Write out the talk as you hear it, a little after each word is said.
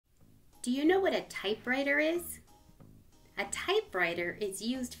Do you know what a typewriter is? A typewriter is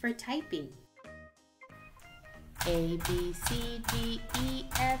used for typing. A, B, C, D, E,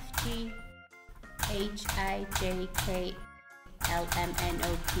 F, G, H, I, J, K, L, M, N,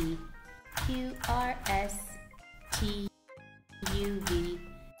 O, P, Q, R, S, T, U, V,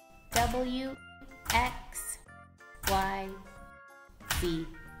 W, X, Y, Z.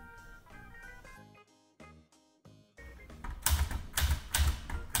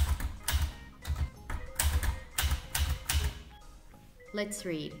 Let's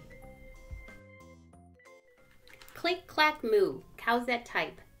read. Click, Clack, Moo, Cows That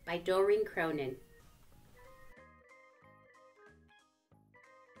Type by Doreen Cronin.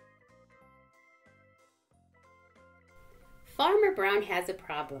 Farmer Brown has a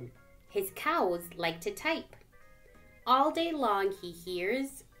problem. His cows like to type. All day long he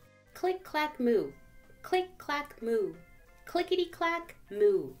hears click, clack, moo, click, clack, moo, clickety, clack,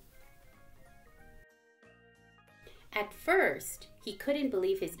 moo. At first, he couldn't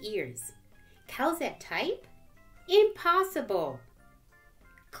believe his ears. Cows that type? Impossible!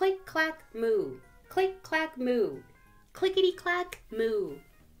 Click, clack, moo, click, clack, moo, clickety, clack, moo.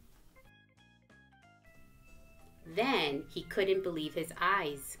 Then he couldn't believe his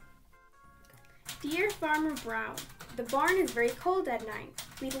eyes. Dear Farmer Brown, the barn is very cold at night.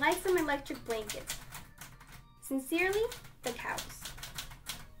 We'd like some electric blankets. Sincerely, the cows.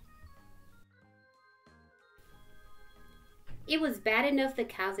 It was bad enough the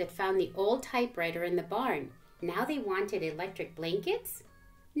cows had found the old typewriter in the barn. Now they wanted electric blankets?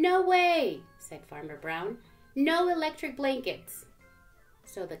 No way, said Farmer Brown. No electric blankets.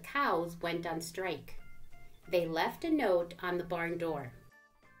 So the cows went on strike. They left a note on the barn door.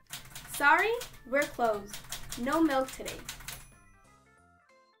 Sorry, we're closed. No milk today.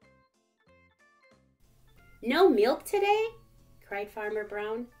 No milk today? Cried Farmer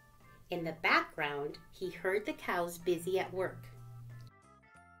Brown. In the background, he heard the cows busy at work.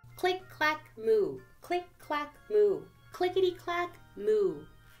 Click, clack, moo, click, clack, moo, clickety, clack, moo.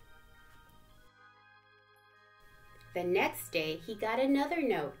 The next day, he got another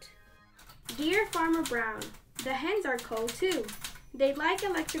note. Dear Farmer Brown, the hens are cold too. They'd like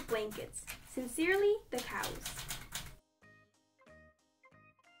electric blankets. Sincerely, the cows.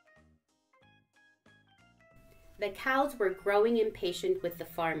 The cows were growing impatient with the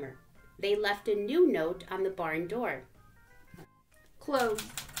farmer. They left a new note on the barn door. Closed.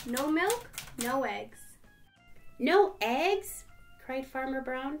 No milk, no eggs. No eggs? Cried Farmer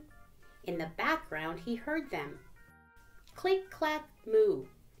Brown. In the background, he heard them. Click, clack, moo.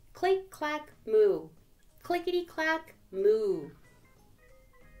 Click, clack, moo. Clickety, clack, moo.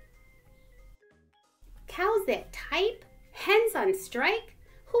 Cows that type? Hens on strike?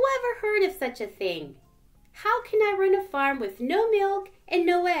 Who ever heard of such a thing? How can I run a farm with no milk and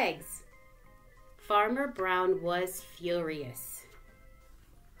no eggs? Farmer Brown was furious.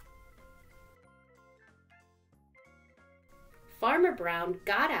 Farmer Brown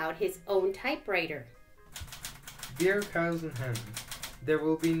got out his own typewriter. Dear cows and hens, there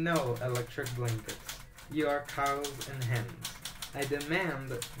will be no electric blankets. You are cows and hens. I demand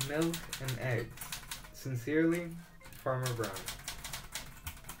milk and eggs. Sincerely, Farmer Brown.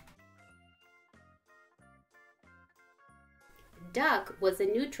 Duck was a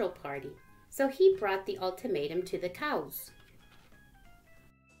neutral party, so he brought the ultimatum to the cows.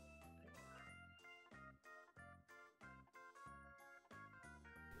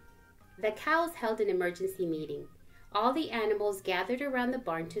 The cows held an emergency meeting. All the animals gathered around the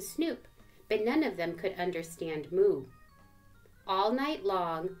barn to snoop, but none of them could understand moo. All night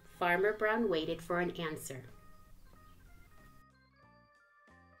long, Farmer Brown waited for an answer.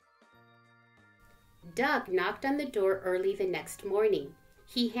 Doug knocked on the door early the next morning.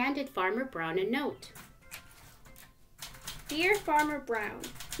 He handed Farmer Brown a note. Dear Farmer Brown,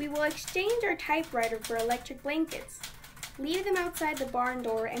 we will exchange our typewriter for electric blankets. Leave them outside the barn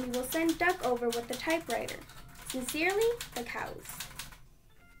door and we will send Duck over with the typewriter. Sincerely, the cows.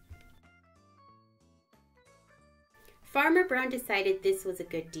 Farmer Brown decided this was a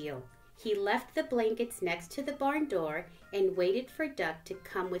good deal. He left the blankets next to the barn door and waited for Duck to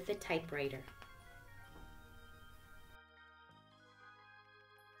come with the typewriter.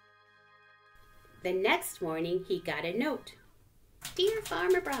 The next morning, he got a note. Dear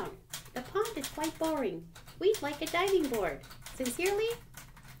Farmer Brown, the pond is quite boring. We'd like a diving board. Sincerely,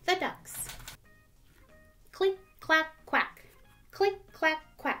 the ducks. Click, clack, quack. Click, clack,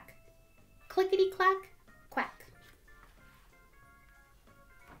 quack. Clickety, clack, quack.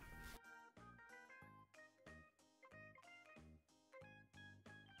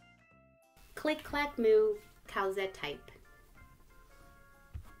 Click, clack, moo, cows that type.